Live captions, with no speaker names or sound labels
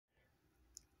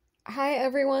Hi,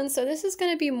 everyone. So, this is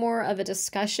going to be more of a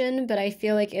discussion, but I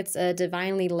feel like it's a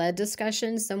divinely led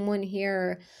discussion. Someone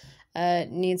here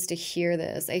needs to hear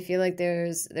this. I feel like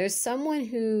there's someone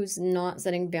who's not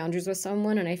setting boundaries with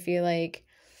someone, and I feel like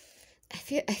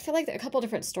there are a couple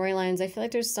different storylines. I feel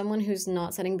like there's someone who's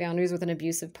not setting boundaries with an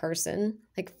abusive person,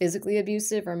 like physically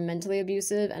abusive or mentally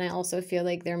abusive, and I also feel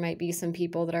like there might be some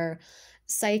people that are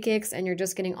psychics and you're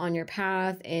just getting on your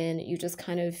path and you just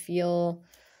kind of feel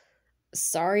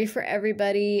sorry for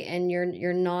everybody and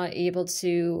you're not able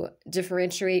to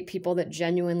differentiate people that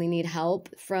genuinely need help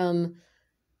from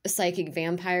psychic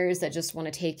vampires that just want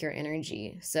to take your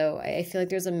energy. So I feel like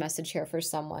there's a message here for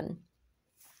someone.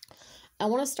 I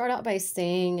want to start out by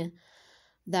saying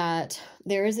that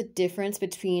there is a difference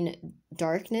between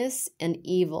darkness and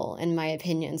evil, in my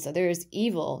opinion. So there is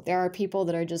evil. There are people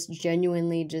that are just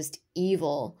genuinely just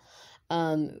evil.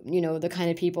 The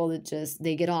kind of people that just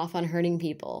they get off on hurting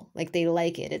people. Like they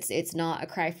like it. It's not a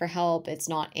cry for help. It's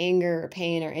not anger or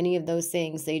pain or any of those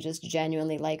things. They just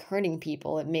genuinely like hurting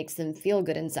people. It makes them feel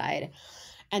good inside.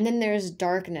 And then there's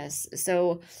darkness.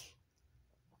 So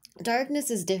darkness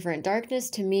is different. Darkness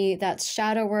to me, that's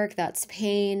shadow work, that's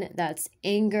pain, that's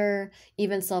anger,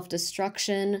 even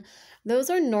self-destruction. Those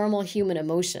are normal human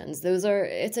emotions.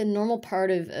 It's a normal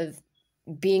part of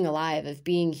being alive, of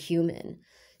being human.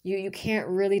 You can't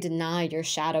really deny your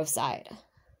shadow side.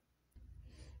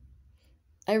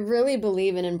 I really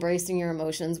believe in embracing your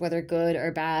emotions, whether good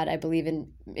or bad. I believe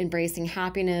in embracing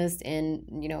happiness and,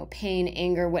 pain,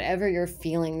 anger, whatever you're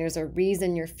feeling. There's a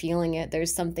reason you're feeling it.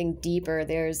 There's something deeper.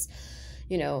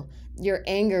 Your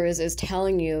anger is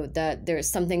telling you that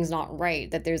something's not right,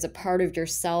 that there's a part of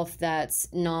yourself that's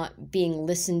not being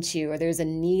listened to, or there's a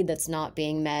need that's not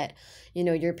being met.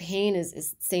 Your pain is the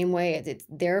same way. It's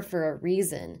there for a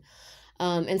reason.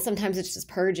 And sometimes it's just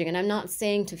purging. And I'm not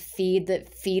saying to feed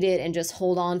it and just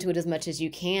hold on to it as much as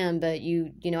you can, but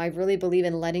I really believe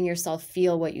in letting yourself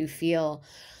feel what you feel.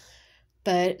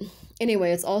 But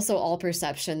anyway, it's also all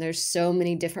perception. There's so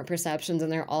many different perceptions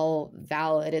and they're all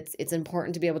valid. It's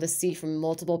important to be able to see from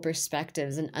multiple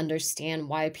perspectives and understand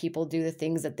why people do the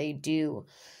things that they do,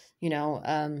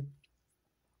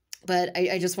 but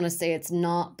I just want to say it's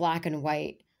not black and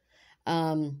white.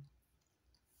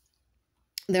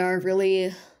 There are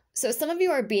really So some of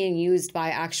you are being used by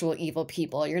actual evil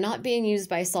people. You're not being used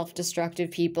by self-destructive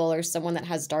people or someone that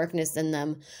has darkness in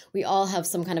them. We all have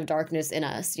some kind of darkness in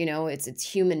us, it's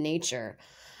human nature.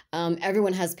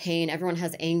 Everyone has pain, everyone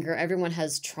has anger, everyone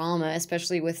has trauma,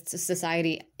 especially with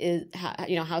society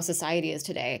how society is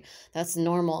today. That's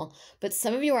normal. But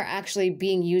some of you are actually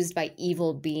being used by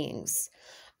evil beings.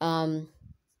 Before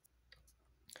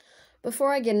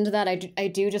I get into that, I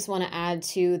do just want to add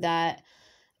to that.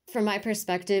 From my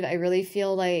perspective, I really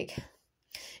feel like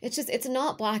it's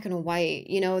not black and white.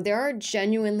 There are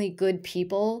genuinely good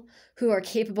people who are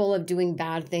capable of doing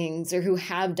bad things or who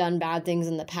have done bad things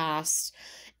in the past.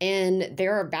 And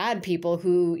there are bad people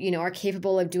who, are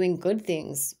capable of doing good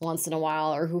things once in a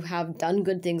while or who have done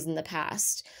good things in the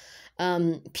past.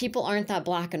 People aren't that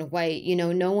black and white.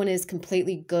 No one is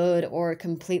completely good or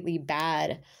completely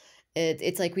bad.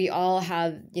 It's like we all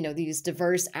have, these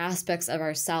diverse aspects of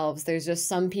ourselves. There's just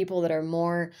some people that are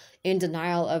more in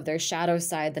denial of their shadow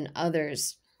side than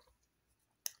others.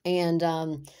 And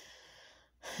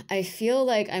I feel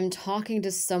like I'm talking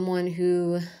to someone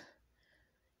who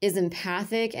is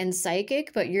empathic and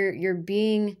psychic, but you're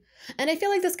being, and I feel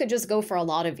like this could just go for a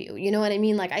lot of you. You know what I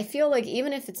mean? Like, I feel like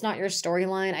even if it's not your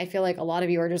storyline, I feel like a lot of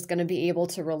you are just going to be able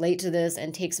to relate to this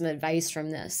and take some advice from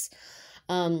this.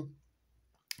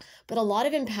 But a lot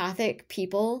of empathic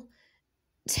people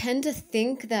tend to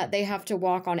think that they have to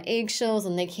walk on eggshells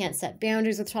and they can't set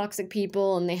boundaries with toxic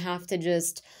people and they have to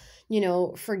just,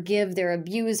 forgive their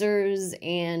abusers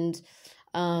and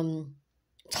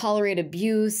tolerate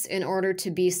abuse in order to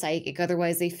be psychic.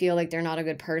 Otherwise, they feel like they're not a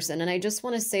good person. And I just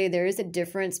want to say there is a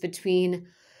difference between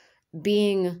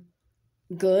being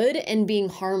good and being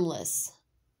harmless.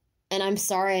 And I'm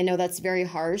sorry, I know that's very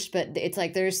harsh, but it's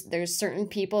like there's certain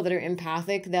people that are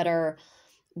empathic that are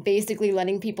basically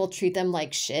letting people treat them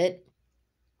like shit,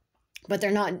 but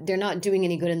they're not doing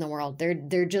any good in the world.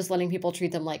 They're just letting people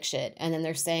treat them like shit. And then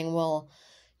they're saying, well,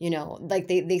 like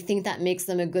they think that makes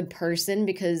them a good person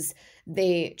because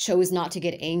they chose not to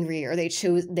get angry or they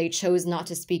chose not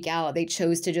to speak out. They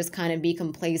chose to just kind of be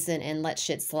complacent and let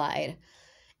shit slide.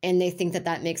 And they think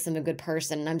that makes them a good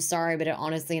person. And I'm sorry, but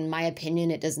honestly, in my opinion,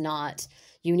 it does not.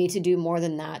 You need to do more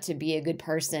than that to be a good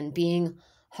person. Being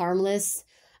harmless,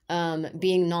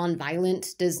 being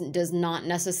nonviolent does not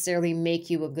necessarily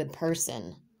make you a good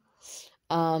person.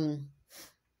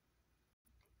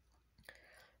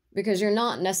 because you're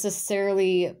not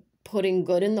necessarily putting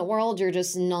good in the world. You're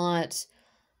just not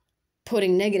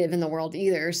putting negative in the world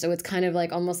either. So it's kind of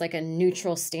like almost like a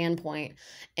neutral standpoint.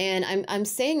 And I'm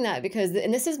saying that because,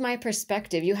 and this is my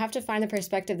perspective, you have to find the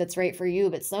perspective that's right for you.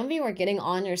 But some of you are getting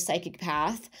on your psychic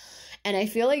path, and I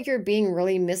feel like you're being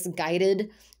really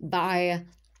misguided by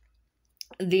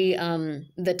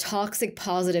the toxic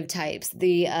positive types,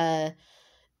 the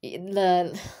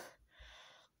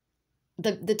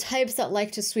types that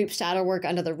like to sweep shadow work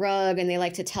under the rug, and they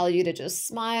like to tell you to just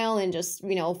smile and just,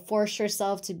 you know, force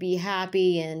yourself to be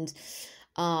happy and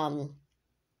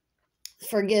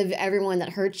forgive everyone that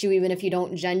hurts you, even if you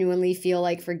don't genuinely feel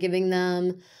like forgiving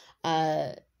them.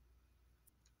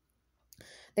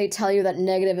 They tell you that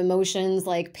negative emotions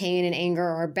like pain and anger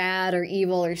are bad or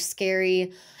evil or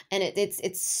scary. And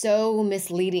it's so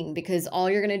misleading, because all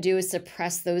you're going to do is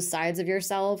suppress those sides of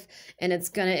yourself, and it's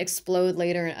going to explode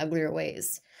later in uglier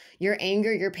ways. Your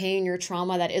anger, your pain, your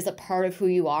trauma, that is a part of who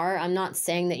you are. I'm not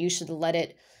saying that you should let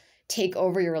it take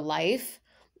over your life,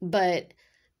 but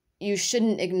you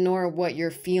shouldn't ignore what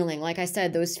you're feeling. Like I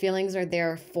said, those feelings are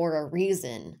there for a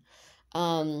reason.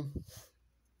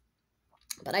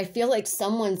 But I feel like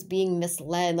someone's being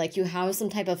misled, like you have some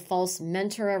type of false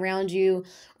mentor around you,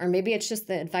 or maybe it's just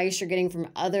the advice you're getting from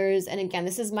others. And again,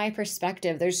 this is my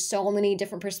perspective. There's so many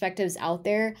different perspectives out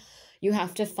there. You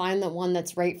have to find the one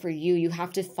that's right for you. You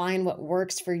have to find what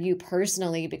works for you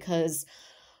personally, because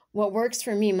what works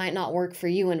for me might not work for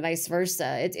you, and vice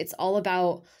versa. It's all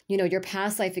about, you know, your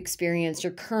past life experience,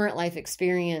 your current life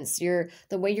experience,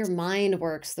 the way your mind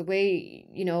works, the way,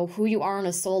 you know, who you are on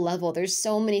a soul level. There's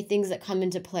so many things that come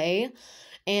into play,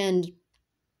 and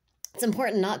it's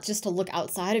important not just to look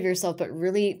outside of yourself, but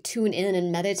really tune in and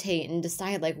meditate and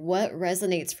decide like what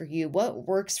resonates for you, what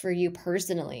works for you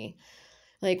personally.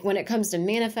 Like when it comes to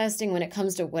manifesting, when it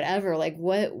comes to whatever, like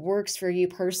what works for you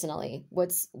personally? What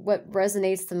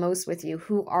resonates the most with you?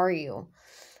 Who are you?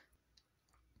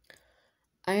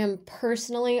 I am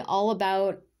personally all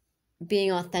about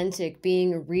being authentic,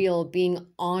 being real, being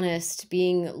honest,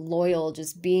 being loyal,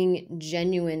 just being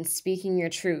genuine, speaking your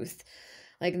truth.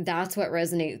 Like that's what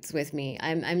resonates with me.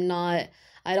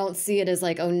 I don't see it as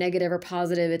like, oh, negative or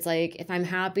positive. It's like, if I'm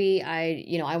happy,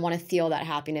 I want to feel that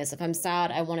happiness. If I'm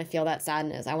sad, I want to feel that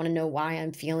sadness. I want to know why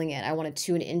I'm feeling it. I want to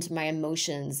tune into my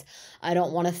emotions. I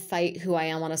don't want to fight who I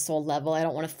am on a soul level. I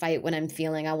don't want to fight what I'm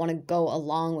feeling. I want to go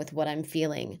along with what I'm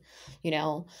feeling, you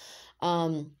know?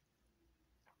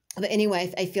 But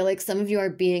anyway, I feel like some of you are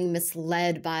being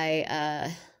misled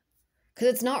by, because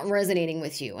it's not resonating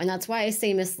with you. And that's why I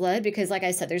say misled, because like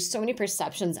I said, there's so many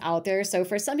perceptions out there. So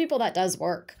for some people that does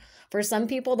work. For some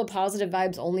people, the positive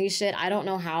vibes only shit, I don't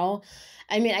know how.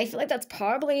 I mean, I feel like that's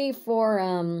probably for,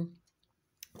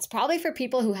 it's probably for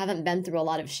people who haven't been through a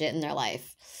lot of shit in their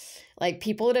life. Like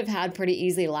people that have had pretty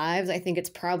easy lives, I think it's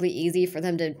probably easy for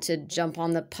them to jump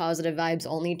on the positive vibes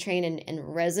only train and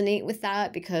resonate with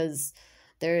that, because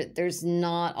there's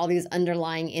not all these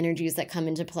underlying energies that come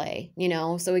into play, you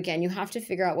know? So again, you have to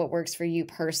figure out what works for you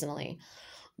personally.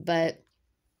 But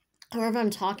whoever I'm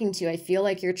talking to, I feel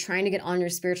like you're trying to get on your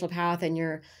spiritual path, and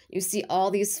you see all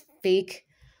these fake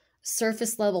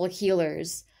surface level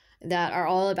healers that are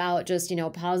all about just, you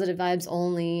know, positive vibes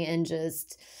only, and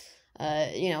just,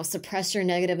 suppress your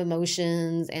negative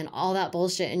emotions and all that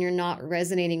bullshit, and you're not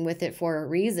resonating with it for a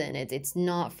reason. It's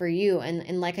not for you.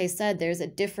 And like I said, there's a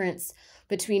difference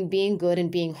between being good and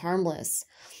being harmless.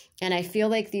 And I feel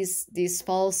like these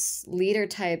false leader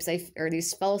types, or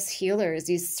these false healers,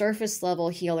 these surface level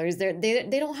healers, they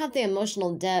don't have the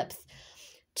emotional depth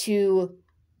to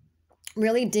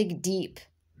really dig deep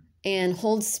and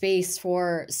hold space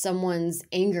for someone's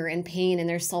anger and pain and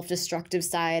their self-destructive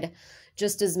side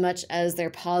just as much as their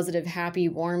positive, happy,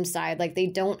 warm side. Like they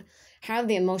don't have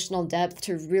the emotional depth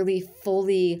to really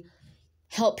fully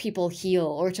help people heal,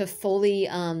 or to fully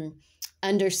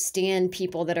understand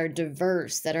people that are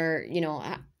diverse, that are, you know,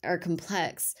 are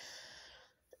complex.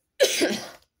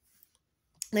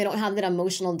 They don't have that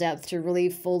emotional depth to really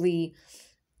fully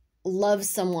love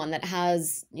someone that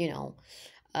has, you know,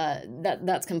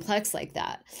 that's complex like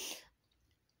that.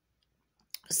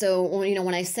 So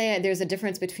when I say there's a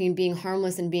difference between being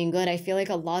harmless and being good, I feel like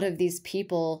a lot of these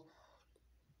people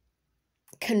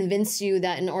convince you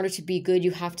that in order to be good,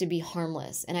 you have to be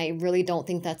harmless. And I really don't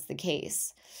think that's the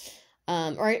case.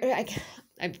 I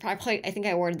think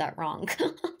I worded that wrong.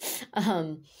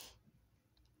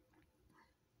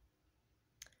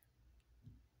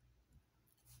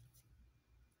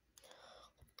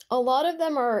 A lot of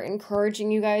them are encouraging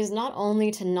you guys not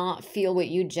only to not feel what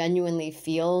you genuinely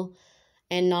feel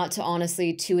and not to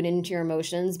honestly tune into your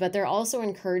emotions, but they're also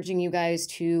encouraging you guys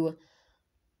to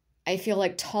I feel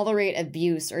like, tolerate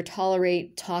abuse or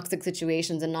tolerate toxic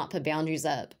situations and not put boundaries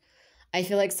up. I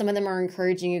feel like some of them are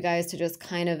encouraging you guys to just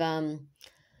kind of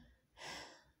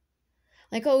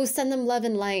like, oh, send them love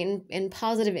and light and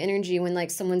positive energy when like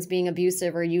someone's being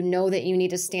abusive, or you know that you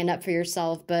need to stand up for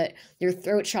yourself, but your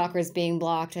throat chakra is being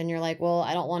blocked and you're like, well,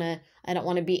 I don't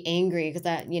want to be angry, because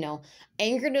that,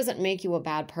 anger doesn't make you a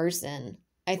bad person.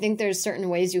 I think there's certain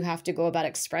ways you have to go about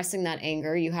expressing that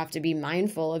anger. You have to be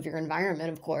mindful of your environment,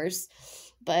 of course,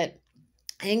 but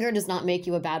anger does not make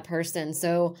you a bad person.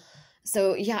 So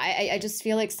yeah, I just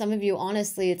feel like some of you,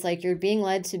 honestly, it's like you're being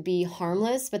led to be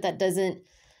harmless, but that doesn't,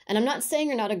 and I'm not saying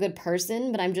you're not a good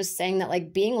person, but I'm just saying that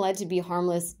like being led to be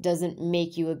harmless doesn't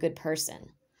make you a good person.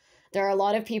 There are a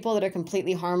lot of people that are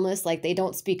completely harmless, like they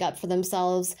don't speak up for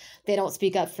themselves, they don't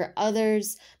speak up for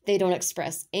others, they don't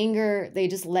express anger, they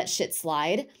just let shit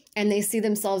slide, and they see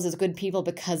themselves as good people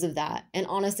because of that. And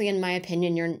honestly, in my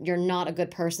opinion, you're not a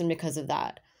good person because of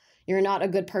that. You're not a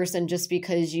good person just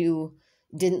because you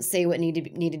didn't say what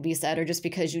needed to be said, or just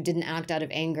because you didn't act out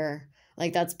of anger.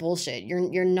 Like, that's bullshit.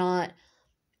 You're not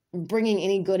bringing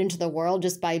any good into the world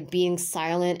just by being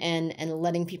silent and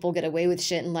letting people get away with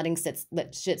shit and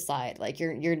let shit slide. Like,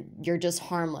 you're just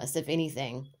harmless, if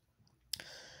anything.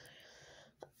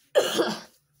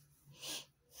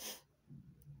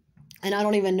 And I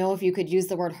don't even know if you could use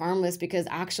the word harmless, because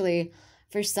actually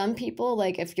for some people,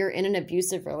 like if you're in an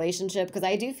abusive relationship, because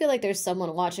I do feel like there's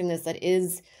someone watching this that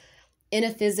is in a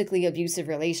physically abusive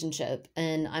relationship,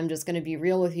 and I'm just going to be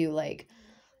real with you, like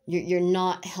you're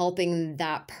not helping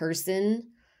that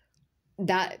person,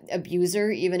 that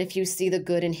abuser, even if you see the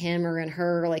good in him or in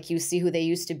her, like you see who they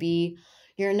used to be,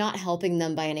 you're not helping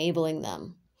them by enabling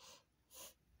them.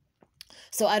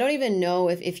 So I don't even know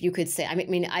if you could say,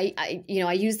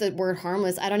 I use the word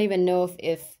harmless. I don't even know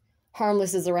if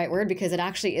harmless is the right word, because it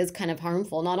actually is kind of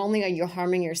harmful. Not only are you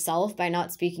harming yourself by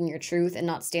not speaking your truth and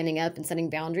not standing up and setting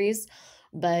boundaries,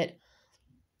 but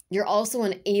you're also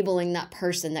enabling that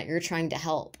person that you're trying to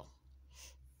help.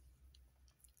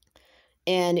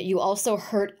 And you also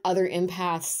hurt other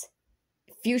empaths,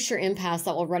 future empaths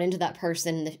that will run into that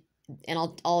person,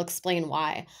 and I'll explain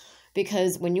why.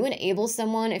 Because when you enable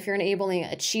someone, if you're enabling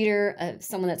a cheater,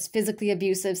 someone that's physically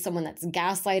abusive, someone that's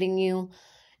gaslighting you,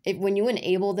 when you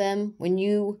enable them, when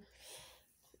you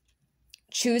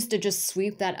choose to just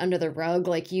sweep that under the rug,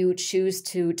 like you choose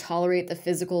to tolerate the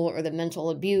physical or the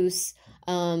mental abuse,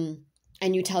 and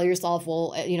you tell yourself,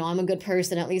 well, I'm a good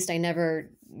person, at least I never,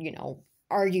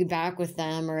 argued back with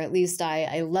them, or at least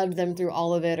I loved them through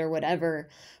all of it, or whatever.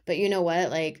 But you know what,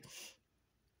 like,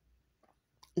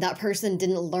 that person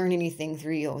didn't learn anything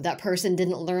through you. That person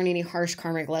didn't learn any harsh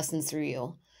karmic lessons through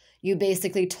you. You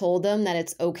basically told them that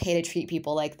it's okay to treat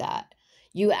people like that.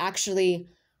 You actually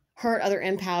hurt other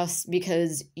empaths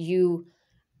because you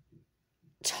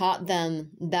taught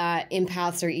them that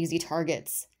empaths are easy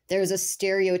targets. There's a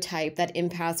stereotype that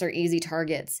empaths are easy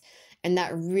targets, and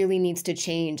that really needs to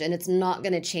change. And it's not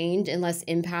going to change unless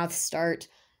empaths start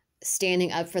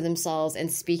standing up for themselves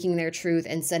and speaking their truth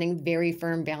and setting very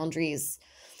firm boundaries.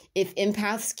 If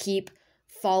empaths keep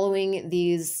following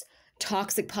these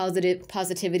toxic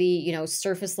positivity,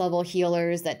 surface level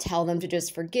healers that tell them to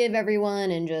just forgive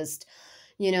everyone and just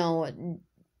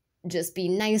be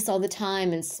nice all the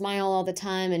time and smile all the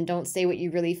time and don't say what you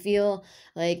really feel,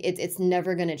 like it's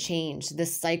never going to change.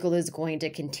 This cycle is going to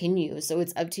continue. So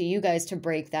it's up to you guys to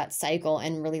break that cycle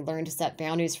and really learn to set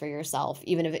boundaries for yourself.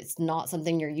 Even if it's not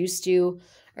something you're used to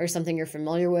or something you're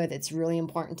familiar with, it's really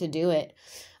important to do it.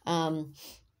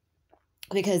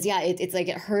 Because yeah, it's like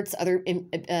it hurts other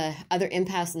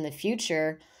empaths in the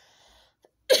future.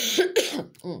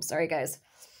 Sorry guys.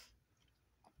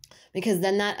 Because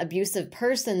then that abusive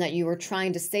person that you were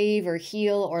trying to save or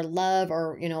heal or love,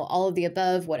 or all of the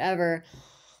above, whatever,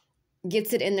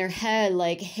 gets it in their head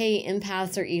like, hey,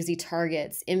 empaths are easy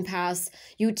targets. Empaths,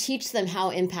 you teach them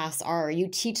how empaths are. You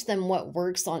teach them what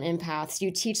works on empaths.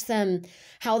 You teach them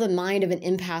how the mind of an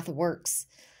empath works.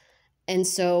 And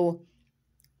so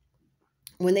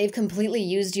when they've completely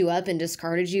used you up and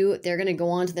discarded you, they're going to go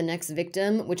on to the next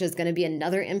victim, which is going to be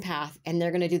another empath, and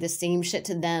they're going to do the same shit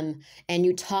to them. And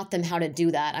you taught them how to do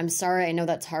that. I'm sorry, I know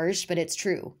that's harsh, but it's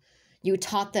true. You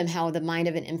taught them how the mind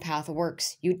of an empath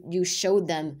works. You showed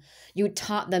them, you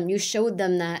taught them, you showed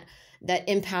them that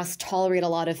empaths tolerate a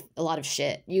lot of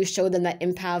shit. You showed them that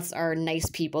empaths are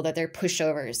nice people, that they're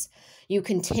pushovers. You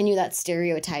continue that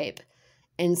stereotype.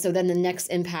 And so then the next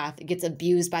empath gets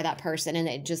abused by that person,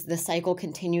 and the cycle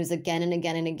continues again and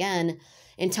again and again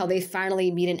until they finally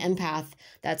meet an empath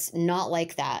that's not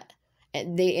like that.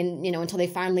 Until they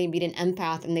finally meet an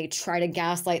empath and they try to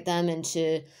gaslight them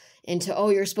into into, oh,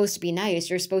 you're supposed to be nice,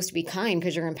 you're supposed to be kind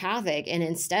because you're empathic, and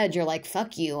instead you're like,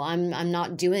 fuck you, I'm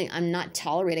not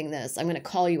tolerating this, I'm going to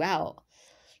call you out.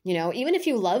 You know, even if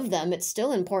you love them, it's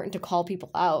still important to call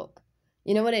people out.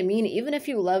 You know what I mean? Even if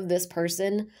you love this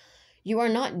person, you are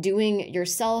not doing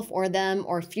yourself or them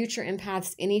or future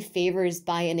empaths any favors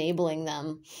by enabling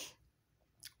them.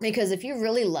 Because if you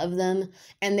really love them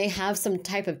and they have some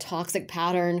type of toxic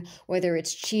pattern, whether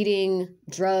it's cheating,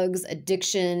 drugs,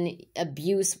 addiction,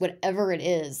 abuse, whatever it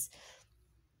is,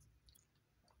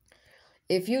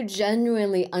 if you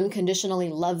genuinely, unconditionally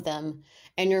love them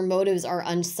and your motives are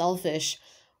unselfish,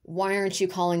 why aren't you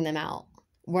calling them out?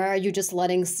 Why are you just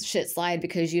letting shit slide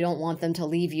because you don't want them to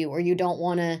leave you, or you don't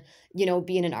want to, you know,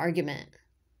 be in an argument,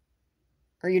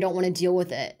 or you don't want to deal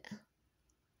with it?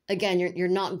 Again, you're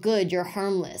not good, you're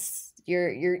harmless.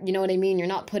 You're you know what I mean? You're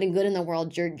not putting good in the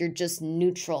world. You're just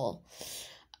neutral.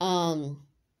 So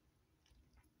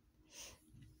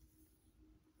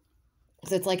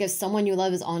it's like if someone you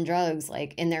love is on drugs,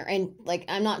 like and like,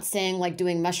 I'm not saying like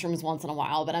doing mushrooms once in a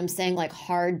while, but I'm saying like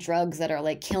hard drugs that are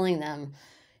like killing them.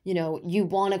 You know, you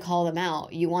want to call them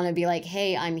out. You want to be like,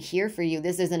 hey, I'm here for you.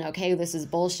 This isn't okay. This is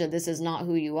bullshit. This is not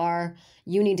who you are.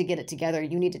 You need to get it together.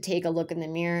 You need to take a look in the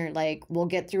mirror. Like, we'll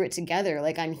get through it together.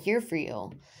 Like, I'm here for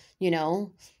you, you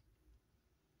know?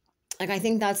 Like, I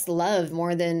think that's love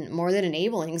more than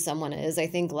enabling someone is. I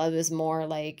think love is more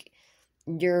like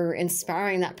you're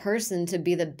inspiring that person to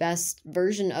be the best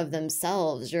version of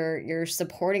themselves. You're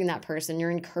supporting that person. You're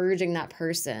encouraging that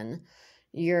person.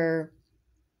 You're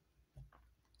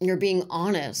being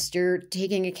honest. You're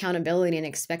taking accountability and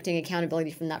expecting accountability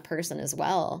from that person as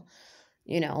well.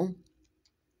 You know,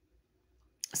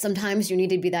 sometimes you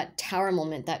need to be that tower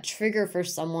moment, that trigger for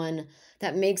someone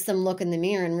that makes them look in the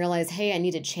mirror and realize, hey, I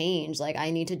need to change. Like,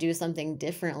 I need to do something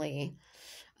differently.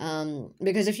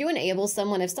 Because if you enable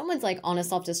someone, if someone's like on a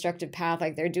self-destructive path,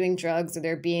 like they're doing drugs or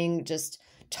they're being just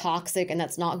toxic and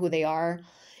that's not who they are,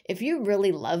 if you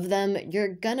really love them,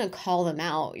 you're gonna call them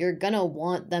out. You're gonna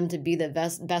want them to be the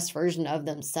best version of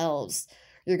themselves.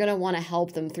 You're gonna want to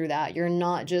help them through that. You're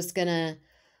not just gonna,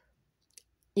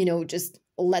 you know, just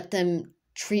let them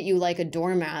treat you like a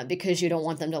doormat because you don't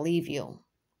want them to leave you.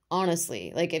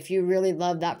 Honestly, like if you really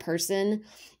love that person,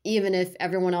 even if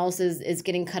everyone else is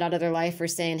getting cut out of their life for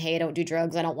saying, hey, don't do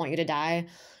drugs, I don't want you to die,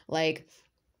 like,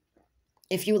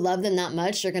 if you love them that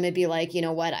much, you're going to be like, you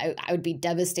know what, I would be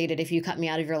devastated if you cut me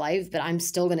out of your life, but I'm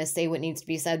still going to say what needs to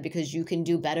be said because you can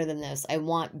do better than this. I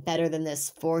want better than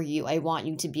this for you. I want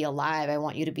you to be alive. I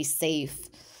want you to be safe.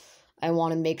 I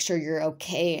want to make sure you're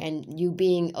okay. And you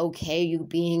being okay, you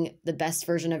being the best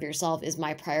version of yourself is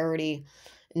my priority,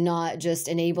 not just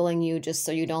enabling you just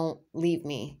so you don't leave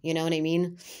me. You know what I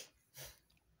mean?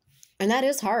 And that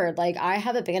is hard. Like, I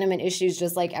have abandonment issues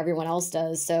just like everyone else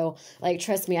does. So, like,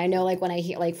 trust me, I know, like, when I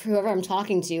hear, like, whoever I'm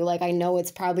talking to, like, I know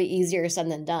it's probably easier said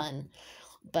than done.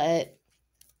 But,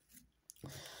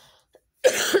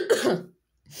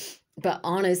 but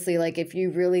honestly, like, if you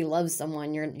really love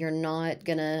someone, you're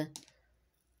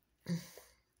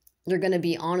gonna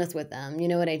be honest with them. You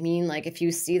know what I mean? Like, if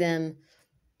you see them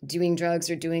doing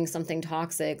drugs or doing something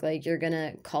toxic, like, you're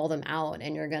gonna call them out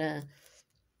and you're gonna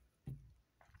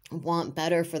want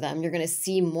better for them. You're going to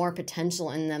see more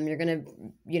potential in them. You're going to,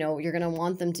 you know, you're going to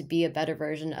want them to be a better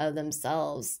version of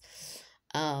themselves.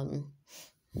 And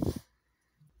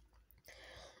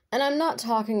I'm not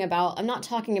talking about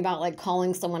like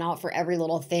calling someone out for every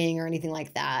little thing or anything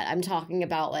like that. I'm talking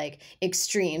about like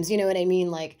extremes. You know what I mean?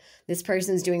 Like, this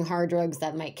person's doing hard drugs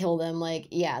that might kill them. Like,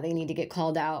 yeah, they need to get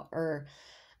called out. Or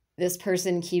this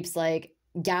person keeps like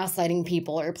gaslighting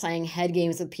people or playing head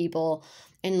games with people,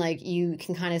 and like you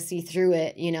can kind of see through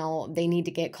it. You know, they need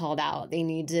to get called out. They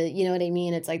need to, you know what I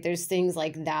mean? It's like there's things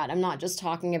like that. I'm not just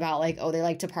talking about like, oh, they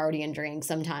like to party and drink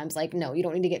sometimes. Like, no, you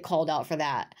don't need to get called out for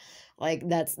that. Like,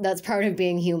 that's part of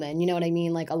being human. You know what I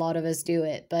mean? Like, a lot of us do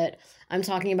it. But I'm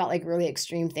talking about like really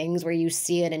extreme things where you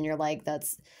see it and you're like,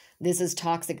 this is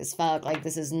toxic as fuck. Like,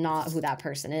 this is not who that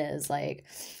person is. Like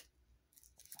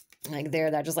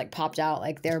that just like popped out.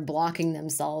 Like, they're blocking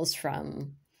themselves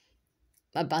from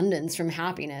abundance, from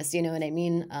happiness. You know what I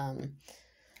mean?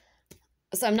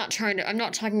 So I'm not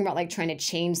talking about like trying to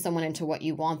change someone into what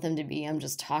you want them to be. I'm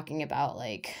just talking about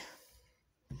like,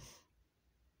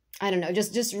 I don't know,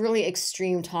 just really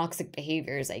extreme toxic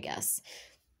behaviors, I guess.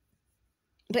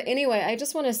 But anyway, I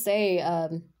just want to say,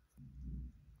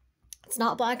 it's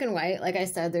not black and white. Like I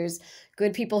said, there's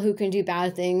good people who can do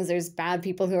bad things. There's bad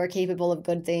people who are capable of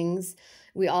good things.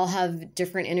 We all have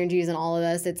different energies in all of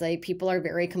us. It's like people are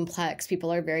very complex.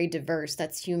 People are very diverse.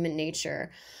 That's human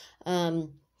nature.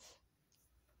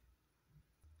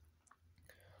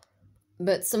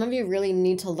 But some of you really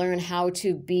need to learn how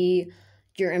to be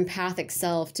your empathic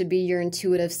self, to be your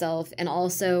intuitive self, and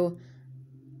also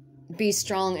be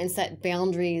strong and set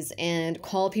boundaries and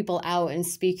call people out and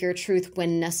speak your truth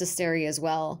when necessary as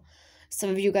well. Some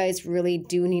of you guys really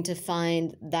do need to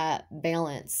find that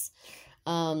balance.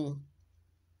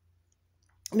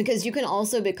 Because you can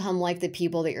also become like the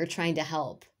people that you're trying to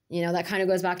help. You know, that kind of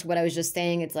goes back to what I was just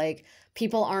saying. It's like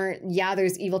people aren't, yeah,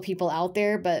 there's evil people out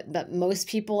there, but most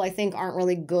people I think aren't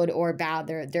really good or bad.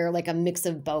 They're like a mix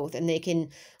of both, and they can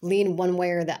lean one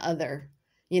way or the other.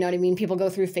 You know what I mean? People go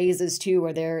through phases too,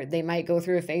 where they might go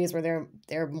through a phase where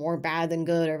they're more bad than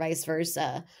good, or vice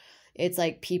versa. It's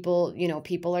like people, you know,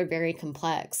 people are very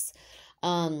complex.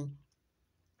 But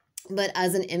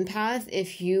as an empath,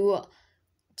 if you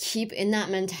keep in that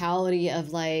mentality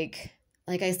of like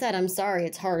I said, I'm sorry,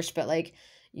 it's harsh, but like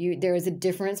there is a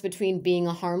difference between being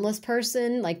a harmless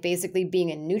person, like basically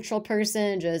being a neutral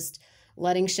person, just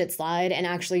letting shit slide, and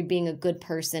actually being a good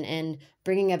person and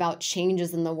bringing about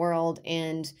changes in the world,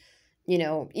 and, you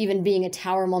know, even being a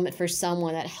tower moment for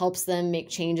someone that helps them make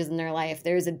changes in their life.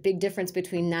 There's a big difference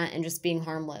between that and just being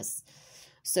harmless.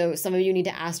 So some of you need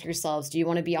to ask yourselves, do you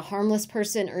want to be a harmless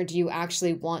person, or do you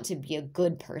actually want to be a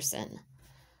good person?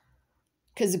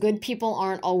 Because good people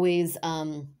aren't always,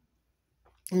 in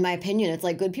my opinion, it's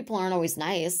like good people aren't always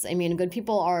nice. I mean, good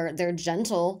people they're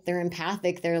gentle, they're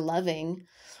empathic, they're loving,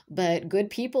 but good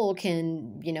people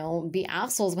can, you know, be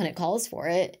assholes when it calls for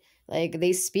it. Like,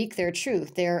 they speak their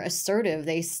truth, they're assertive,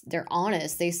 they're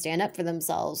honest, they stand up for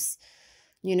themselves.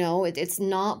 You know, it's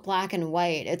not black and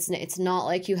white. It's not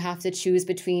like you have to choose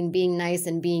between being nice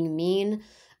and being mean.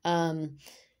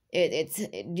 It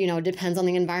you know, depends on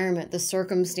the environment, the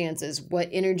circumstances, what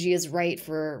energy is right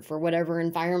for whatever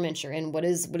environment you're in. What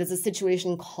does the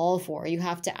situation call for? You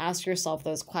have to ask yourself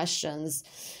those questions.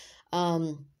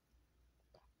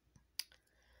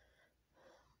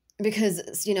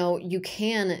 Because, you know, you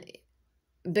can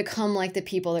become like the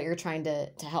people that you're trying to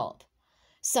help.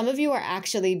 Some of you are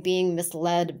actually being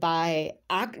misled by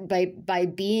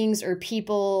beings or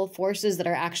people, forces that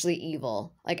are actually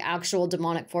evil, like actual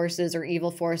demonic forces or evil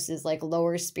forces, like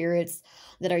lower spirits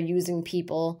that are using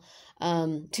people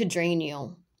to drain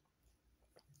you.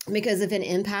 Because if an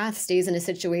empath stays in a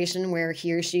situation where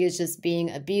he or she is just being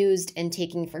abused and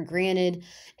taken for granted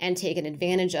and taken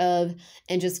advantage of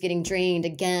and just getting drained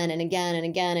again and again and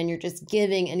again, and you're just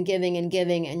giving and giving and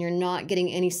giving, and you're not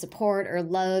getting any support or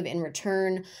love in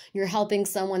return, you're helping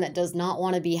someone that does not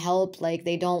want to be helped. Like,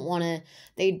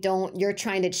 you're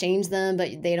trying to change them,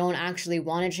 but they don't actually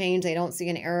want to change. They don't see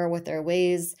an error with their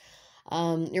ways.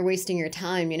 You're wasting your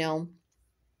time, you know.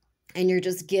 And you're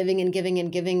just giving and giving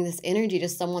and giving this energy to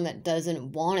someone that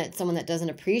doesn't want it, someone that doesn't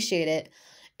appreciate it.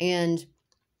 And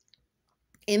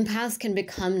empaths can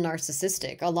become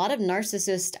narcissistic. A lot of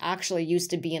narcissists actually used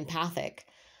to be empathic,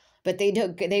 but they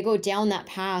go down that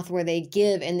path where they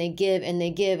give and they give and they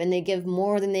give and they give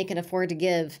more than they can afford to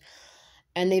give.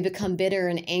 And they become bitter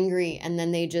and angry. And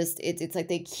then they just, it's like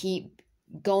they keep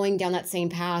going down that same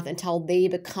path until they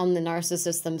become the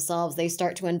narcissist themselves. They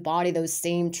start to embody those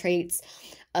same traits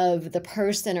of the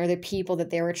person or the people that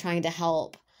they were trying to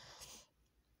help.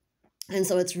 And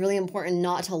so it's really important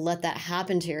not to let that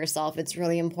happen to yourself. It's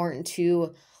really important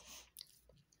to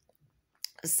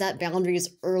set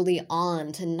boundaries early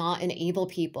on, to not enable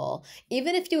people.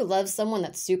 Even if you love someone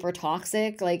that's super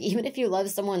toxic, like even if you love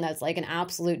someone that's like an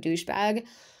absolute douchebag,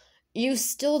 you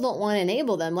still don't want to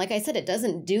enable them. Like I said, it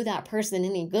doesn't do that person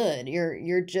any good.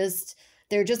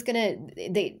 They're just gonna,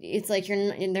 it's like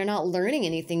they're not learning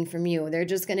anything from you. They're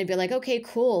just gonna be like, okay,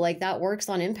 cool, like that works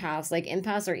on empaths. Like,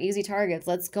 empaths are easy targets.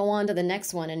 Let's go on to the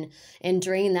next one and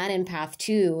drain that empath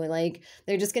too. Like,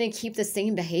 they're just gonna keep the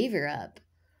same behavior up.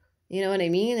 You know what I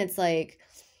mean? It's like,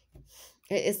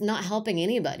 it's not helping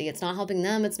anybody. It's not helping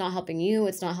them. It's not helping you.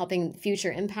 It's not helping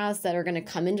future empaths that are gonna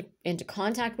come into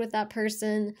contact with that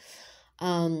person.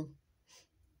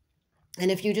 And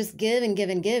if you just give and give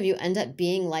and give, you end up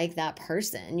being like that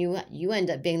person. You end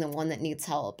up being the one that needs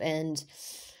help. And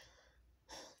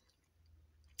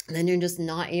then you're just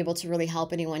not able to really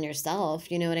help anyone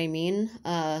yourself. You know what I mean?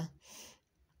 And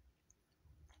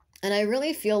I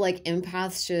really feel like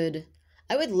empaths should,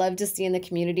 I would love to see in the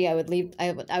community, I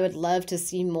would love to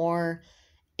see more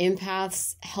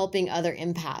empaths helping other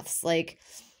empaths. Like,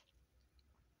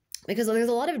 because there's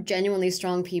a lot of genuinely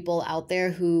strong people out there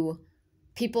who,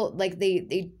 people like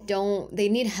they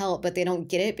need help, but they don't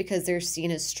get it because they're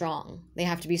seen as strong. They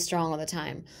have to be strong all the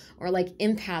time. Or like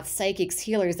empaths, psychics,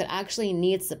 healers that actually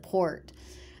need support,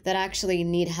 that actually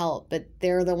need help, but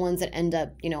they're the ones that end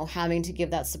up, you know, having to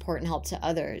give that support and help to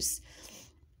others.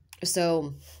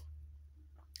 So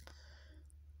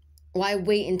why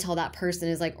wait until that person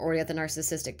is like already at the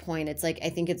narcissistic point? It's like, I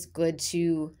think it's good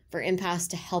for empaths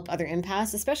to help other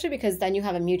empaths, especially because then you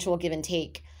have a mutual give and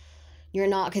take. You're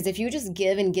not, because if you just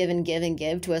give and give and give and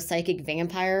give to a psychic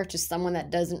vampire, to someone that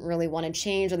doesn't really want to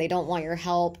change, or they don't want your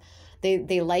help,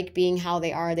 they like being how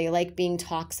they are, they like being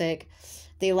toxic,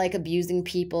 they like abusing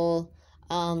people.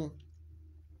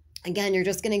 Again, you're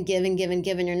just going to give and give and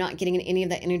give, and you're not getting any of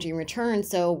that energy in return.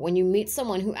 So when you meet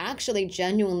someone who actually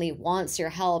genuinely wants your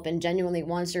help and genuinely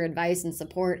wants your advice and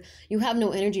support, you have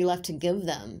no energy left to give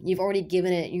them. You've already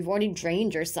given it. You've already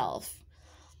drained yourself.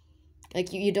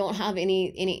 Like you don't have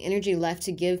any energy left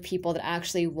to give people that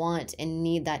actually want and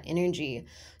need that energy.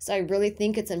 So I really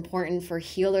think it's important for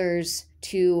healers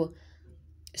to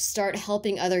start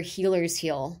helping other healers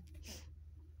heal.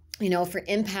 You know, for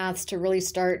empaths to really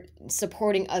start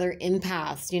supporting other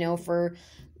empaths, you know, for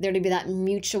there to be that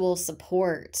mutual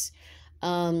support.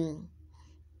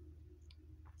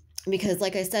 Because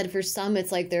like I said, for some,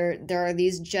 it's like there are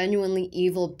these genuinely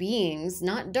evil beings,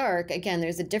 not dark. Again,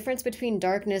 there's a difference between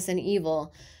darkness and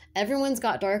evil. Everyone's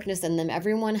got darkness in them.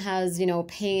 Everyone has, you know,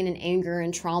 pain and anger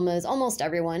and traumas. Almost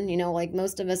everyone, you know, like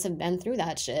most of us have been through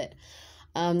that shit.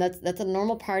 That's a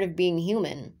normal part of being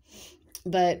human.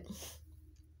 But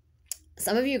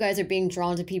some of you guys are being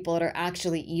drawn to people that are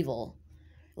actually evil.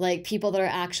 Like people that are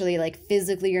actually like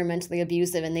physically or mentally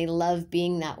abusive, and they love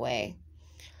being that way.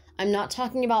 I'm not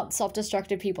talking about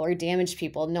self-destructive people or damaged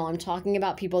people. No, I'm talking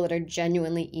about people that are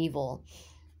genuinely evil.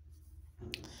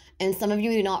 And some of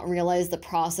you do not realize the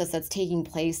process that's taking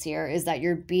place here is that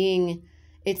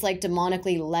it's like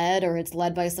demonically led, or it's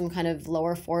led by some kind of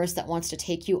lower force that wants to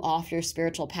take you off your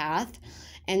spiritual path.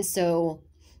 And so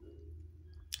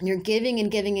you're giving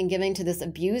and giving and giving to this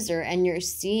abuser, and you're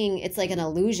seeing, it's like an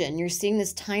illusion. You're seeing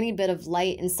this tiny bit of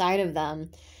light inside of them.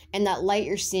 And that light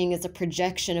you're seeing is a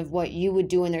projection of what you would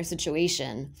do in their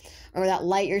situation. Or that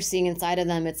light you're seeing inside of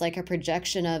them, it's like a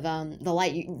projection of the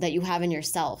light that you have in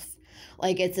yourself.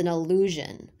 Like it's an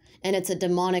illusion, and it's a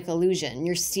demonic illusion.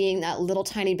 You're seeing that little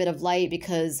tiny bit of light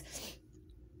because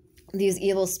these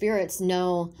evil spirits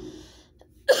know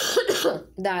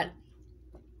that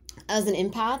as an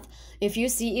empath, if you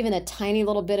see even a tiny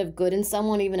little bit of good in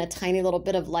someone, even a tiny little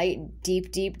bit of light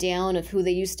deep, deep down of who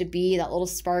they used to be, that little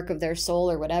spark of their soul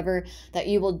or whatever, that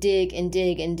you will dig and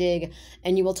dig and dig,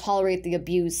 and you will tolerate the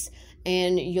abuse,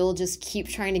 and you'll just keep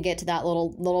trying to get to that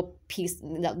little piece,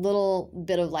 that little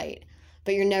bit of light.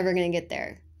 But you're never going to get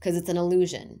there because it's an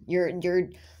illusion.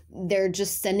 They're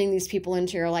just sending these people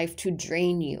into your life to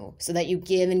drain you so that you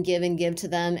give and give and give to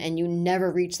them, and you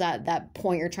never reach that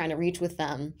point you're trying to reach with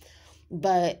them.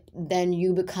 But then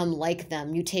you become like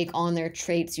them. You take on their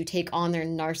traits. You take on their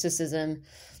narcissism.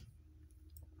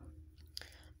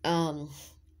 And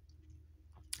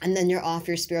then you're off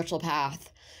your spiritual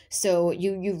path. So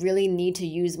you really need to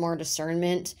use more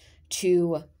discernment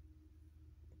to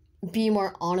be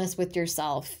more honest with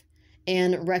yourself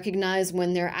and recognize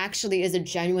when there actually is a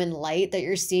genuine light that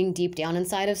you're seeing deep down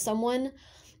inside of someone,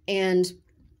 and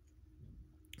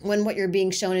when what you're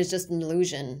being shown is just an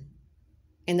illusion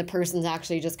and the person's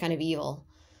actually just kind of evil.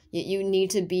 You need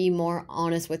to be more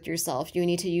honest with yourself. You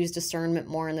need to use discernment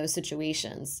more in those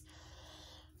situations.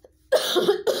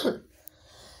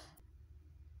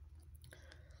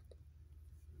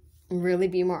 Really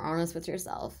be more honest with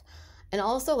yourself. And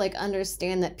also, like,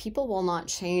 understand that people will not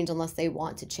change unless they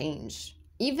want to change.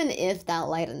 Even if that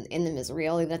light in them is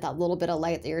real, even if that little bit of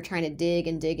light that you're trying to dig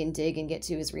and dig and dig and get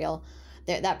to is real,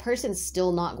 that person's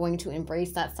still not going to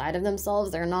embrace that side of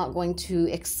themselves. They're not going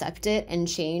to accept it and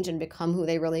change and become who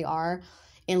they really are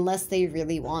unless they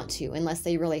really want to, unless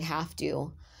they really have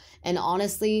to. And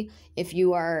honestly, if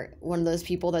you are one of those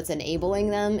people that's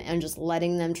enabling them and just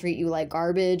letting them treat you like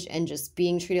garbage and just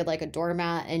being treated like a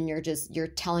doormat, and you're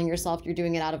telling yourself you're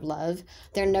doing it out of love,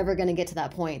 they're never going to get to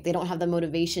that point. They don't have the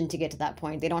motivation to get to that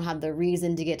point. They don't have the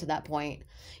reason to get to that point.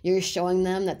 You're showing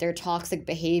them that their toxic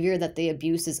behavior, that the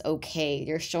abuse is okay.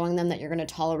 You're showing them that you're going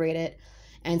to tolerate it.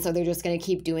 And so they're just going to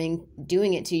keep doing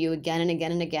it to you again and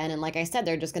again and again. And like I said,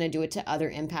 they're just going to do it to other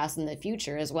empaths in the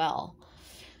future as well.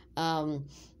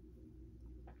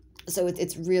 So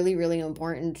it's really, really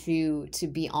important to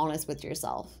be honest with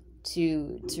yourself,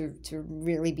 to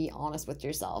really be honest with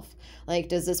yourself. Like,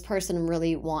 does this person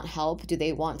really want help? Do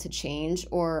they want to change?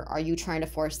 Or are you trying to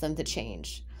force them to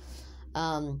change?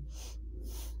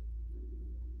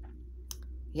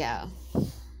 Yeah.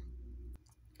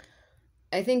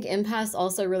 I think empaths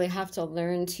also really have to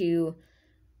learn to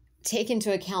take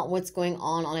into account what's going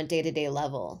on a day-to-day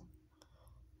level.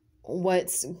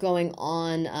 What's going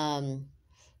on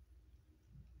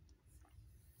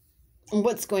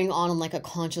what's going on like a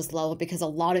conscious level, because a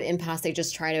lot of empaths, they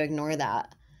just try to ignore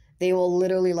that. They will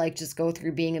literally like just go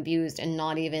through being abused and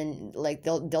not even like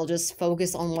they'll just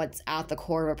focus on what's at the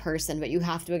core of a person. But you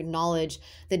have to acknowledge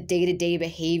the day-to-day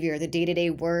behavior, the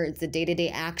day-to-day words, the day-to-day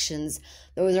actions.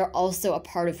 Those are also a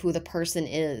part of who the person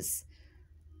is.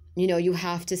 You know, you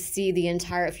have to see the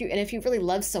entire, if you really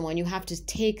love someone, you have to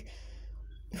take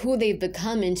who they've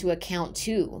become into account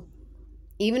too.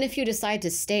 Even if you decide to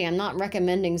stay, I'm not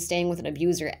recommending staying with an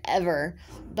abuser ever,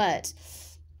 but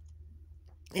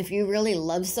if you really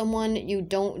love someone, you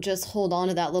don't just hold on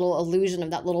to that little illusion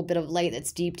of that little bit of light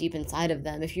that's deep, deep inside of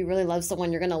them. If you really love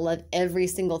someone, you're going to love every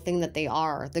single thing that they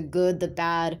are, the good, the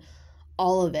bad,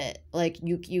 all of it. Like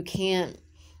you can't,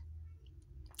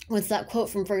 what's that quote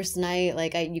from First Night?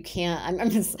 Like, you can't, I'm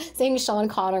saying Sean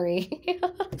Connery,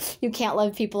 you can't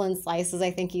love people in slices,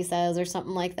 I think he says, or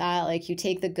something like that. Like, you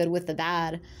take the good with the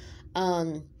bad.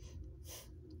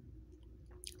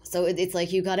 So it's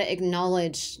like you got to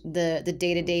acknowledge the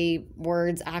day-to-day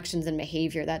words, actions, and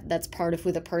behavior. That's part of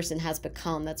who the person has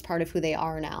become. That's part of who they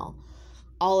are now.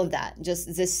 All of that.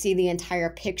 Just see the entire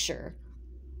picture.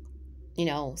 You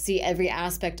know, see every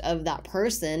aspect of that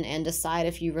person and decide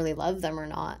if you really love them or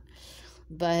not.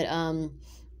 But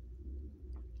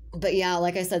yeah,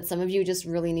 like I said, some of you just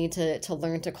really need to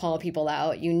learn to call people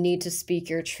out. You need to speak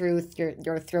your truth.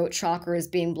 Your throat chakra is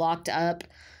being blocked up.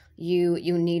 You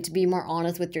need to be more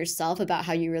honest with yourself about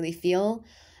how you really feel,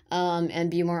 and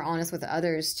be more honest with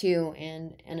others too.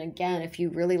 And again, if you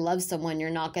really love someone, you're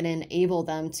not going to enable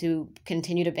them to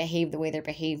continue to behave the way they're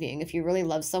behaving. If you really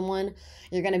love someone,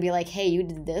 you're going to be like, hey, you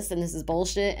did this and this is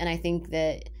bullshit, and I think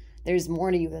that there's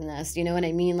more to you than this. You know what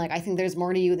I mean? Like, I think there's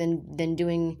more to you than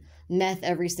doing meth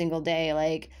every single day.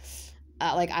 Like,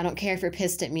 I don't care if you're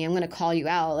pissed at me. I'm going to call you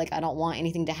out. Like, I don't want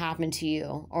anything to happen to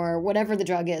you, or whatever the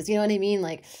drug is. You know what I mean?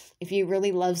 Like, if you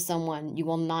really love someone, you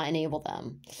will not enable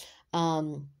them.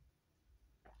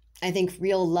 I think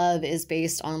real love is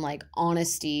based on like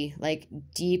honesty, like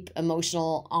deep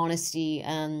emotional honesty,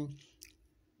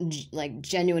 like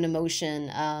genuine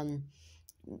emotion,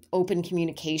 open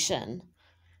communication.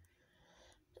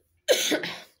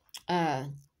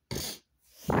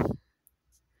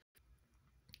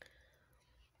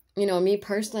 You know, me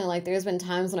personally, like, there's been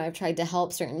times when I've tried to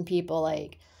help certain people,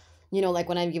 like, you know, like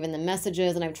when I've given them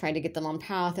messages and I've tried to get them on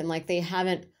path, and like they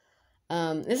haven't,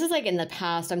 this is like in the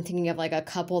past. I'm thinking of like a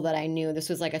couple that I knew. This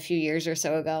was like a few years or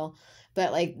so ago,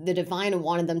 but like the divine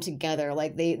wanted them together.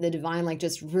 Like the divine like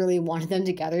just really wanted them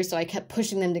together. So I kept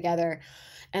pushing them together,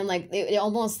 and like it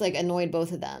almost like annoyed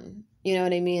both of them. You know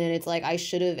what I mean? And it's like I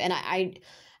should have, and I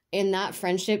in that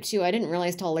friendship too, I didn't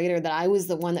realize till later that I was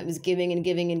the one that was giving and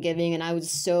giving and giving. And I was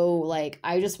so like,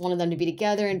 I just wanted them to be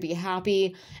together and be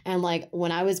happy. And like,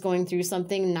 when I was going through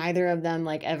something, neither of them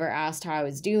like ever asked how I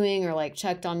was doing or like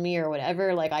checked on me or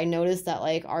whatever. Like, I noticed that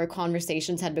like our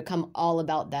conversations had become all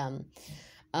about them.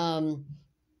 And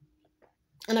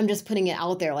I'm just putting it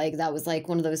out there. Like, that was like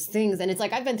one of those things. And it's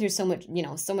like, I've been through so much, you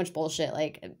know, so much bullshit,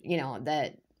 like, you know,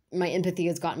 that my empathy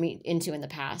has gotten me into in the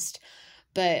past.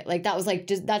 But like, that was like,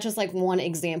 that's just like one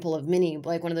example of many,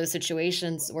 like one of those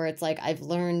situations where it's like, I've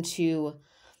learned to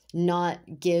not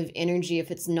give energy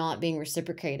if it's not being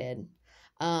reciprocated,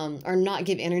 or not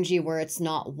give energy where it's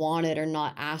not wanted or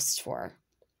not asked for.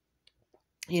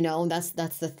 You know, that's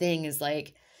the thing, is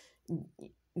like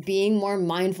being more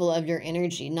mindful of your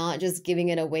energy, not just giving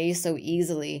it away so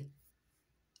easily.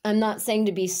 I'm not saying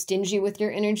to be stingy with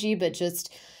your energy, but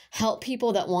just help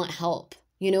people that want help.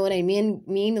 You know what I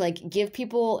mean? Like, give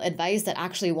people advice that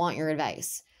actually want your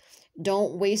advice.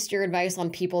 Don't waste your advice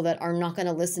on people that are not going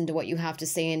to listen to what you have to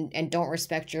say and don't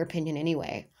respect your opinion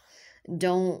anyway.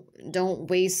 Don't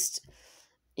waste,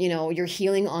 you know, your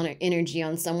healing on energy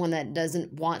on someone that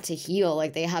doesn't want to heal.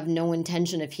 Like, they have no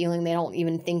intention of healing. They don't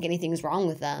even think anything's wrong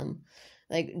with them.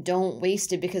 Like, don't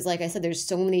waste it, because like I said, there's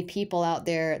so many people out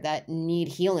there that need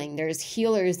healing. There's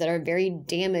healers that are very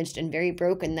damaged and very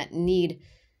broken that need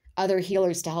other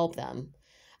healers to help them.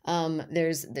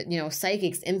 There's, you know,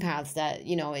 psychics, empaths that,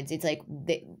 you know, it's like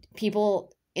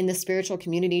people in the spiritual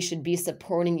community should be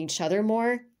supporting each other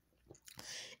more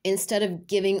instead of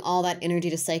giving all that energy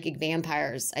to psychic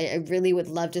vampires. I really would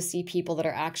love to see people that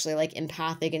are actually like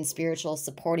empathic and spiritual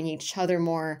supporting each other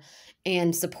more,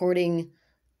 and supporting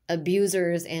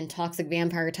abusers and toxic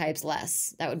vampire types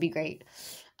less. That would be great.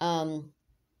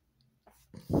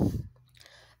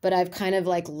 But I've kind of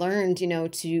like learned, you know,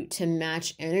 to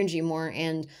match energy more.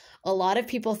 And a lot of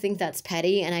people think that's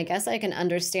petty. And I guess I can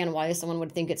understand why someone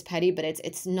would think it's petty, but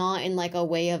it's not in like a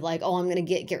way of like, oh, I'm going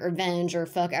to get revenge or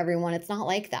fuck everyone. It's not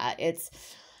like that. It's,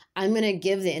 I'm going to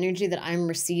give the energy that I'm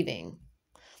receiving.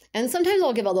 And sometimes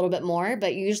I'll give a little bit more,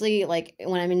 but usually like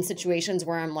when I'm in situations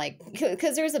where I'm like,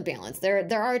 because there's a balance.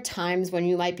 There are times when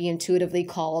you might be intuitively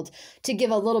called to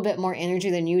give a little bit more energy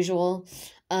than usual,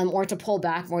 or to pull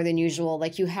back more than usual.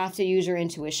 Like you have to use your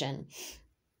intuition.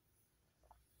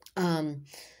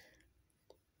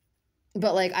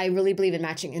 But like I really believe in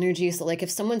matching energy. So like if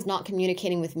someone's not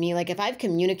communicating with me, like if I've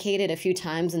communicated a few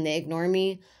times and they ignore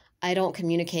me, I don't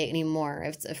communicate anymore.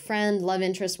 If it's a friend, love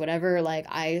interest, whatever, like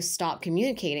I stop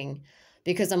communicating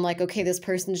because I'm like, okay, this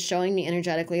person's showing me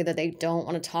energetically that they don't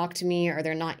want to talk to me or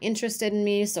they're not interested in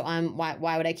me. So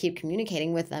why would I keep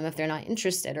communicating with them if they're not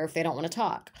interested or if they don't want to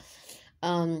talk?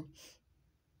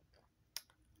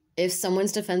 If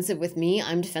someone's defensive with me,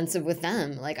 I'm defensive with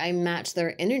them. Like I match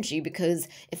their energy, because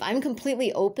if I'm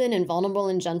completely open and vulnerable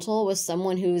and gentle with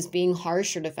someone who's being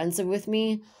harsh or defensive with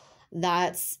me,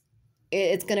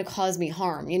 it's going to cause me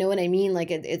harm. You know what I mean?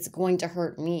 Like it's going to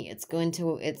hurt me.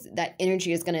 That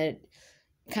energy is going to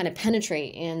kind of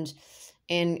penetrate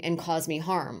and cause me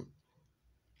harm.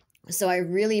 So I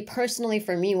really personally,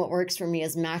 for me, what works for me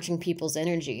is matching people's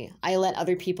energy. I let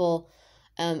other people,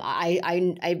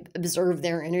 I observe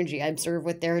their energy. I observe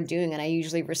what they're doing, and I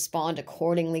usually respond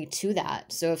accordingly to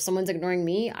that. So if someone's ignoring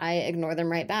me, I ignore them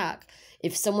right back.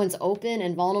 If someone's open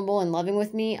and vulnerable and loving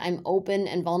with me, I'm open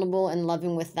and vulnerable and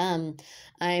loving with them.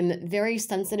 I'm very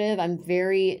sensitive. I'm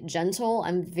very gentle.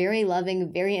 I'm very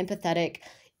loving, very empathetic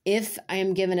if I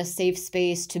am given a safe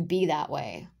space to be that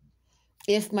way.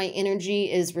 If my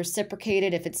energy is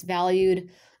reciprocated, if it's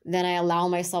valued, then I allow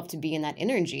myself to be in that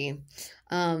energy.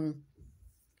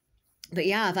 But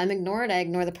yeah, if I'm ignored, I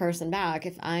ignore the person back.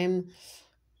 If I'm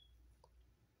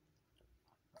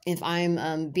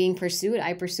being pursued,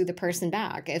 I pursue the person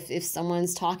back. If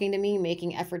someone's talking to me,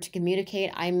 making effort to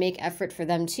communicate, I make effort for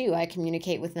them too. I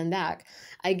communicate with them back.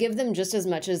 I give them just as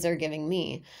much as they're giving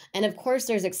me. And of course,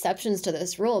 there's exceptions to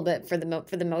this rule, but for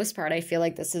the most part, I feel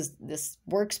like this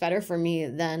works better for me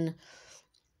than,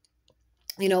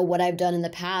 you know, what I've done in the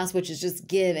past, which is just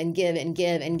give and give and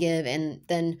give and give, and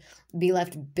then be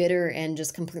left bitter and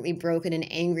just completely broken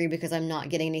and angry because I'm not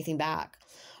getting anything back.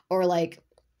 Or like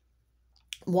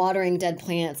watering dead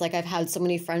plants. Like I've had so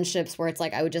many friendships where it's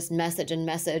like I would just message and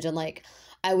like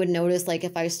I would notice like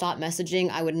if I stopped messaging,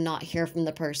 I would not hear from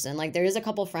the person. Like there is a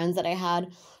couple friends that I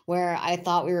had where I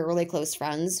thought we were really close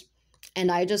friends,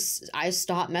 and I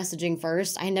stopped messaging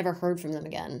first. I never heard from them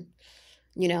again.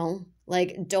 You know,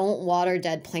 like don't water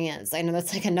dead plants. I know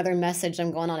that's like another message.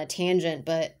 I'm going on a tangent,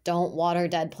 but don't water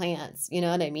dead plants. You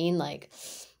know what I mean? Like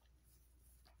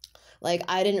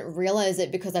I didn't realize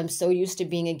it because I'm so used to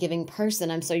being a giving person.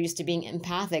 I'm so used to being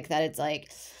empathic that it's like,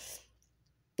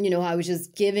 you know, I was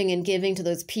just giving and giving to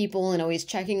those people and always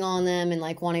checking on them and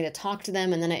like wanting to talk to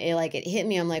them. And then it hit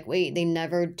me. I'm like, wait, they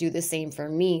never do the same for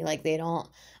me. Like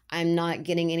I'm not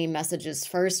getting any messages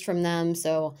first from them.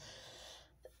 So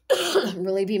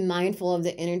really be mindful of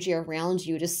the energy around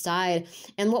you. Decide.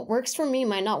 And what works for me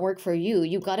might not work for you.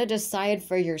 You got to decide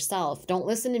for yourself. Don't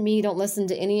listen to me. Don't listen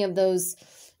to any of those,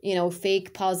 you know,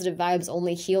 fake positive vibes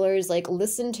only healers. Like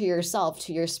listen to yourself,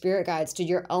 to your spirit guides, to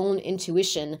your own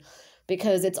intuition,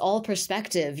 because it's all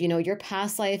perspective. You know, your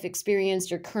past life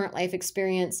experience, your current life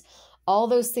experience, all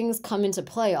those things come into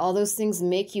play. All those things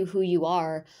make you who you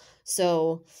are.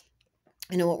 So,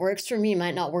 you know, what works for me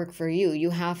might not work for you.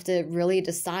 You have to really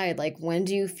decide, like, when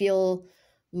do you feel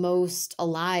most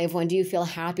alive? When do you feel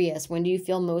happiest? When do you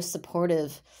feel most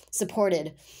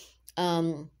supported?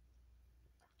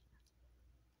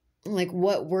 Like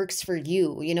what works for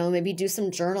you, you know, maybe do some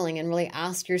journaling and really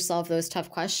ask yourself those tough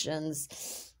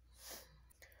questions.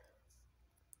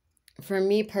 For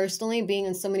me personally, being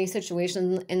in so many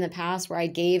situations in the past where I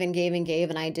gave and gave and gave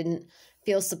and I didn't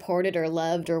feel supported or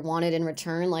loved or wanted in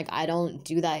return, like I don't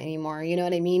do that anymore. You know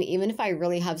what I mean? Even if I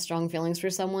really have strong feelings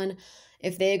for someone,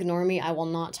 if they ignore me, I will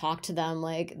not talk to them.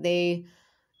 Like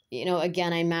you know,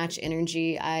 again, I match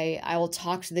energy. I will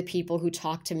talk to the people who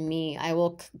talk to me. I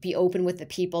will be open with the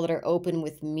people that are open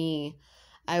with me.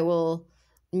 I will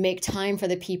make time for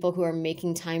the people who are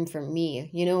making time for me.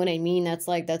 You know what I mean? That's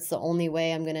the only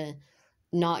way I'm going to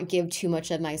not give too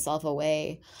much of myself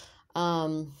away.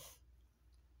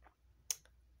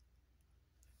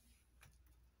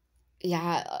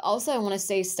 Yeah, also I want to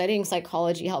say studying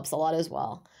psychology helps a lot as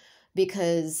well,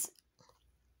 because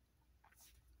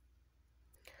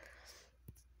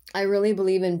I really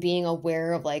believe in being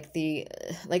aware of like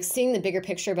seeing the bigger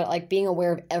picture, but like being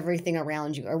aware of everything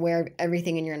around you, aware of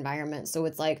everything in your environment. So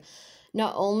it's like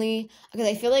not only, because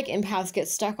I feel like empaths get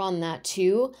stuck on that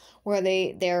too, where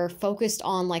they're focused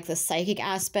on like the psychic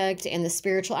aspect and the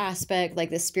spiritual aspect,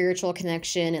 like the spiritual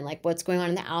connection and like what's going on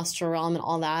in the astral realm and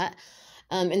all that.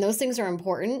 And those things are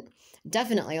important.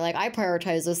 Definitely. Like, I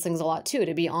prioritize those things a lot too,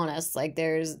 to be honest. Like,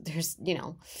 there's, you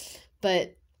know,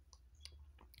 but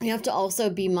you have to also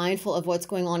be mindful of what's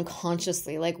going on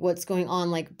consciously, like what's going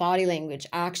on, like body language,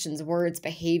 actions, words,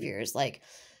 behaviors, like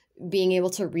being able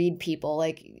to read people,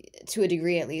 like to a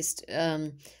degree at least.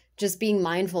 Just being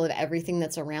mindful of everything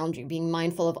that's around you, being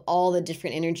mindful of all the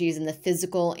different energies in the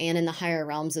physical and in the higher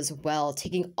realms as well,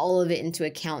 taking all of it into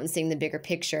account and seeing the bigger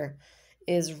picture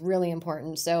is really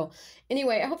important. So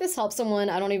anyway, I hope this helps someone.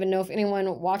 I don't even know if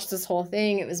anyone watched this whole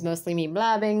thing. It was mostly me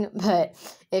blabbing, but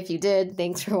if you did,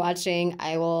 thanks for watching.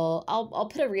 I'll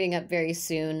put a reading up very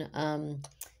soon,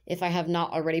 if I have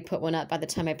not already put one up by the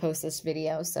time I post this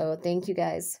video. So thank you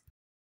guys.